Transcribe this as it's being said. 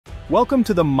Welcome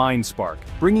to the Mind Spark,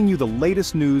 bringing you the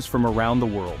latest news from around the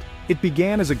world. It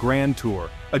began as a grand tour,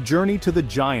 a journey to the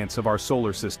giants of our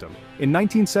solar system. In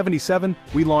 1977,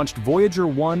 we launched Voyager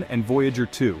 1 and Voyager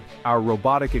 2, our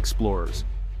robotic explorers.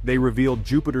 They revealed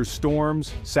Jupiter's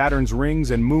storms, Saturn's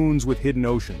rings, and moons with hidden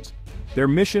oceans. Their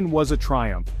mission was a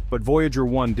triumph, but Voyager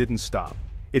 1 didn't stop.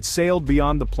 It sailed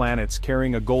beyond the planets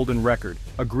carrying a golden record,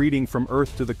 a greeting from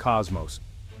Earth to the cosmos.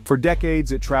 For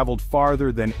decades, it traveled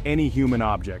farther than any human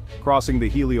object, crossing the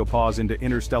heliopause into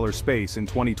interstellar space in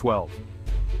 2012.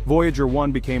 Voyager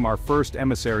 1 became our first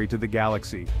emissary to the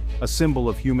galaxy, a symbol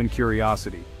of human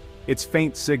curiosity. Its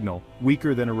faint signal,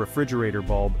 weaker than a refrigerator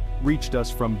bulb, reached us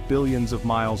from billions of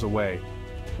miles away.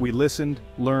 We listened,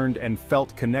 learned, and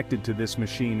felt connected to this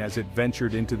machine as it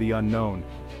ventured into the unknown.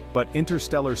 But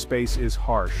interstellar space is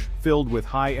harsh, filled with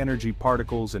high-energy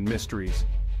particles and mysteries.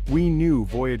 We knew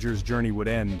Voyager's journey would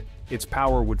end, its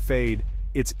power would fade,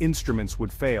 its instruments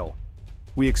would fail.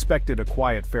 We expected a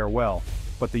quiet farewell,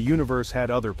 but the universe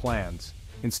had other plans.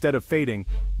 Instead of fading,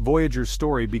 Voyager's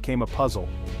story became a puzzle,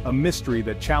 a mystery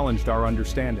that challenged our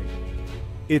understanding.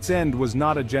 Its end was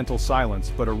not a gentle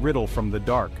silence but a riddle from the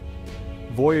dark.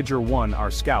 Voyager 1,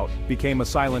 our scout, became a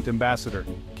silent ambassador,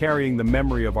 carrying the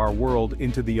memory of our world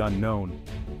into the unknown.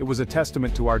 It was a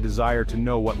testament to our desire to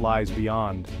know what lies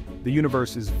beyond. The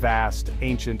universe is vast,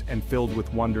 ancient, and filled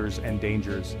with wonders and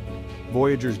dangers.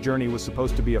 Voyager's journey was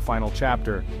supposed to be a final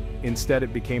chapter. Instead,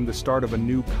 it became the start of a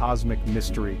new cosmic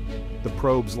mystery. The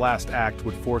probe's last act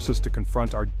would force us to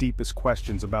confront our deepest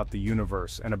questions about the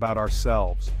universe and about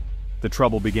ourselves. The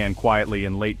trouble began quietly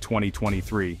in late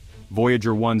 2023.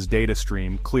 Voyager 1's data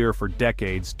stream, clear for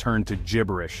decades, turned to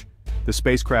gibberish. The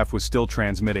spacecraft was still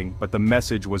transmitting, but the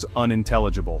message was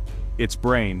unintelligible. Its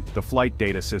brain, the flight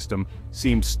data system,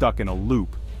 seemed stuck in a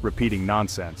loop, repeating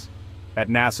nonsense. At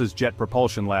NASA's Jet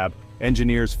Propulsion Lab,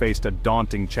 engineers faced a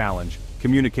daunting challenge,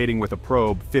 communicating with a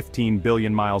probe 15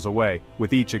 billion miles away,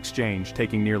 with each exchange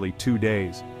taking nearly 2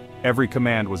 days. Every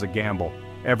command was a gamble,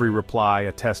 every reply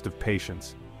a test of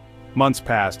patience. Months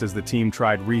passed as the team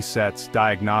tried resets,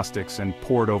 diagnostics, and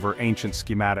pored over ancient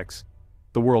schematics.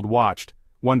 The world watched,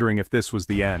 wondering if this was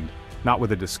the end, not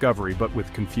with a discovery but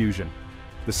with confusion.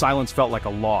 The silence felt like a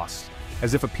loss,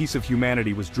 as if a piece of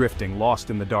humanity was drifting, lost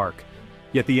in the dark.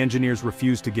 Yet the engineers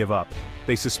refused to give up.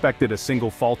 They suspected a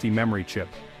single faulty memory chip.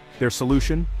 Their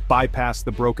solution? Bypass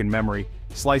the broken memory,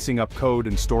 slicing up code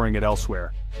and storing it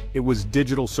elsewhere. It was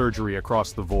digital surgery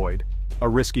across the void, a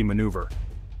risky maneuver.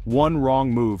 One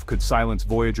wrong move could silence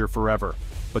Voyager forever,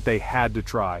 but they had to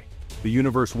try. The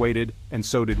universe waited, and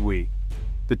so did we.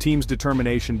 The team's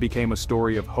determination became a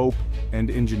story of hope and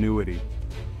ingenuity.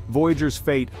 Voyager's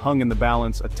fate hung in the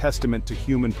balance, a testament to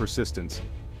human persistence.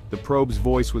 The probe's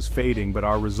voice was fading, but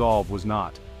our resolve was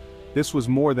not. This was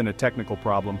more than a technical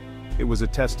problem. It was a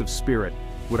test of spirit.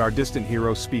 Would our distant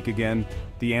hero speak again?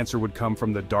 The answer would come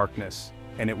from the darkness,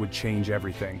 and it would change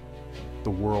everything.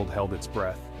 The world held its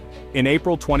breath. In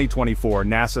April 2024,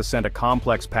 NASA sent a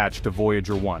complex patch to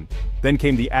Voyager 1. Then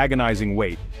came the agonizing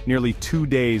wait, nearly 2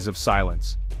 days of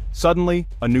silence. Suddenly,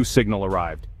 a new signal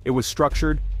arrived. It was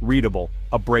structured, readable,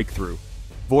 a breakthrough.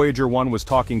 Voyager 1 was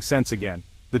talking sense again.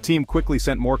 The team quickly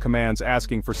sent more commands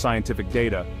asking for scientific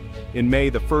data. In May,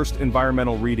 the first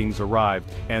environmental readings arrived,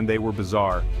 and they were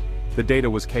bizarre. The data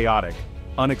was chaotic.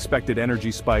 Unexpected energy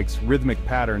spikes, rhythmic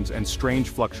patterns, and strange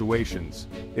fluctuations.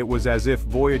 It was as if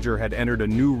Voyager had entered a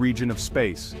new region of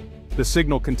space. The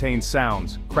signal contained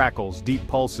sounds, crackles, deep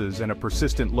pulses, and a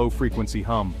persistent low-frequency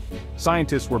hum.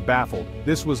 Scientists were baffled.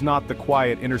 This was not the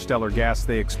quiet interstellar gas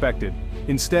they expected.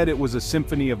 Instead, it was a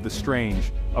symphony of the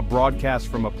strange, a broadcast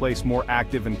from a place more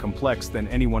active and complex than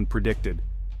anyone predicted.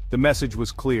 The message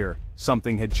was clear: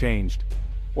 something had changed.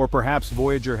 Or perhaps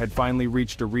Voyager had finally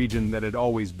reached a region that had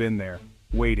always been there,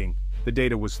 waiting. The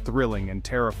data was thrilling and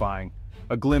terrifying,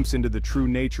 a glimpse into the true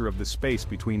nature of the space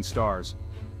between stars.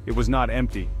 It was not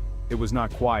empty. It was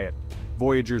not quiet.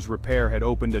 Voyager's repair had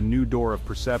opened a new door of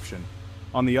perception.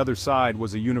 On the other side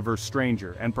was a universe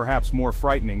stranger, and perhaps more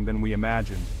frightening than we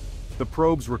imagined. The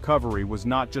probe's recovery was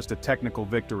not just a technical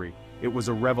victory, it was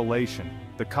a revelation.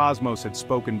 The cosmos had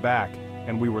spoken back,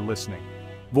 and we were listening.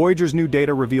 Voyager's new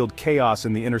data revealed chaos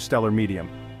in the interstellar medium.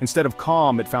 Instead of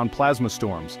calm, it found plasma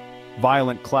storms,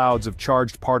 violent clouds of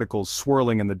charged particles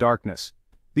swirling in the darkness.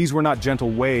 These were not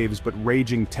gentle waves but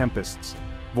raging tempests.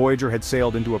 Voyager had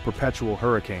sailed into a perpetual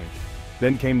hurricane.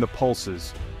 Then came the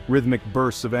pulses, rhythmic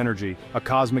bursts of energy, a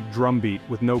cosmic drumbeat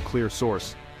with no clear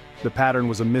source. The pattern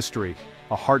was a mystery,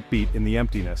 a heartbeat in the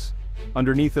emptiness.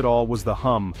 Underneath it all was the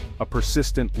hum, a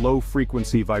persistent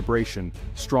low-frequency vibration,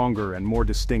 stronger and more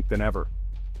distinct than ever.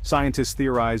 Scientists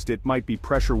theorized it might be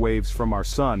pressure waves from our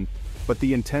sun, but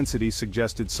the intensity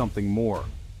suggested something more.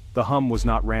 The hum was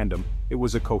not random, it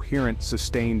was a coherent,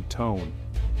 sustained tone.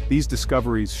 These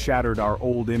discoveries shattered our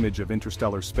old image of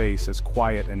interstellar space as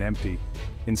quiet and empty.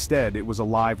 Instead, it was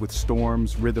alive with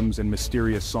storms, rhythms, and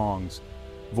mysterious songs.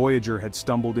 Voyager had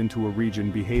stumbled into a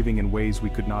region behaving in ways we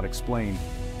could not explain.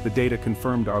 The data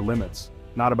confirmed our limits,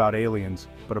 not about aliens,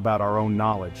 but about our own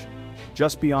knowledge.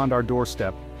 Just beyond our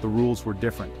doorstep, the rules were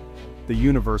different. The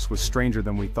universe was stranger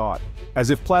than we thought.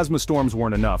 As if plasma storms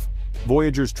weren't enough,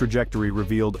 Voyager's trajectory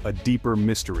revealed a deeper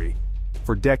mystery.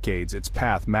 For decades, its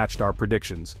path matched our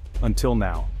predictions, until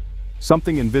now.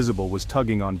 Something invisible was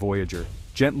tugging on Voyager,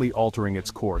 gently altering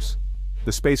its course.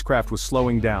 The spacecraft was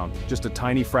slowing down, just a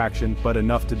tiny fraction, but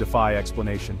enough to defy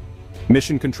explanation.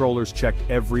 Mission controllers checked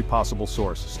every possible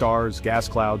source: stars, gas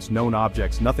clouds, known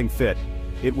objects, nothing fit.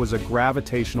 It was a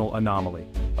gravitational anomaly,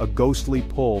 a ghostly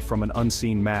pull from an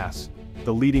unseen mass.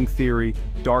 The leading theory,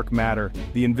 dark matter,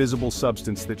 the invisible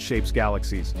substance that shapes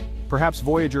galaxies. Perhaps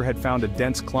Voyager had found a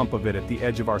dense clump of it at the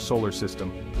edge of our solar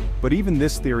system. But even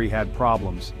this theory had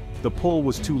problems. The pull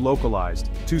was too localized,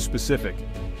 too specific,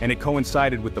 and it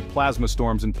coincided with the plasma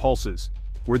storms and pulses.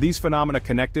 Were these phenomena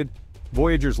connected?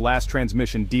 Voyager's last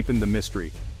transmission deepened the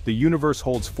mystery. The universe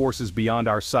holds forces beyond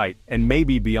our sight, and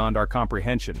maybe beyond our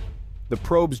comprehension. The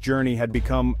probe's journey had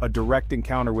become a direct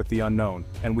encounter with the unknown,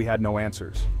 and we had no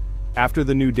answers. After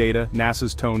the new data,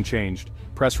 NASA's tone changed.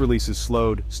 Press releases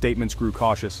slowed, statements grew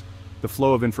cautious. The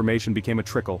flow of information became a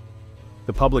trickle.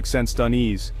 The public sensed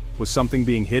unease. Was something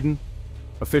being hidden?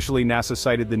 Officially, NASA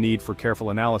cited the need for careful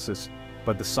analysis,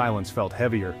 but the silence felt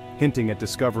heavier, hinting at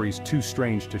discoveries too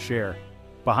strange to share.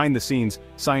 Behind the scenes,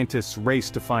 scientists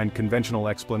raced to find conventional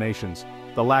explanations.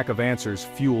 The lack of answers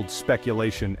fueled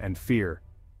speculation and fear.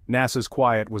 NASA's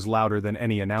quiet was louder than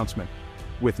any announcement.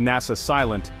 With NASA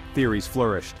silent, theories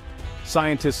flourished.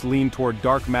 Scientists leaned toward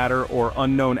dark matter or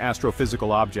unknown astrophysical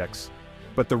objects.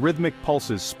 But the rhythmic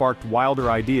pulses sparked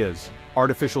wilder ideas: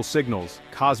 artificial signals,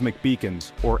 cosmic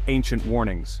beacons, or ancient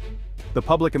warnings. The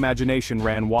public imagination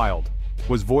ran wild.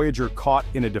 Was Voyager caught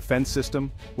in a defense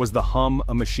system? Was the hum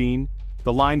a machine?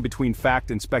 The line between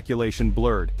fact and speculation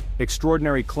blurred.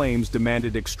 Extraordinary claims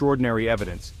demanded extraordinary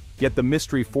evidence, yet the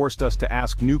mystery forced us to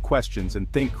ask new questions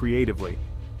and think creatively.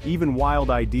 Even wild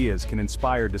ideas can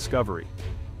inspire discovery.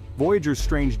 Voyager's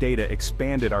strange data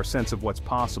expanded our sense of what's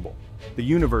possible. The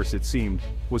universe, it seemed,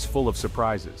 was full of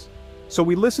surprises. So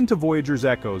we listened to Voyager's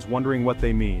echoes, wondering what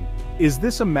they mean. Is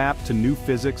this a map to new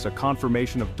physics, a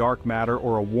confirmation of dark matter,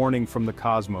 or a warning from the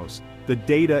cosmos? The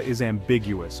data is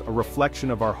ambiguous, a reflection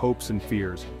of our hopes and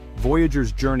fears.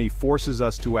 Voyager's journey forces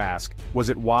us to ask, was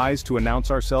it wise to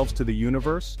announce ourselves to the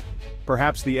universe?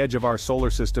 Perhaps the edge of our solar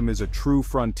system is a true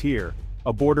frontier,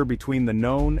 a border between the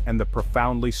known and the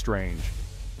profoundly strange.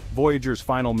 Voyager's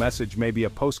final message may be a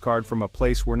postcard from a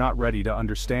place we're not ready to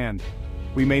understand.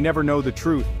 We may never know the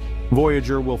truth.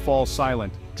 Voyager will fall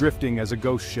silent, drifting as a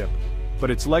ghost ship.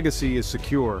 But its legacy is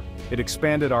secure. It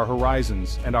expanded our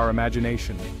horizons and our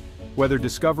imagination. Whether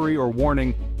discovery or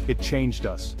warning, it changed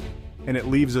us. And it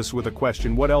leaves us with a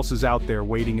question: what else is out there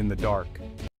waiting in the dark?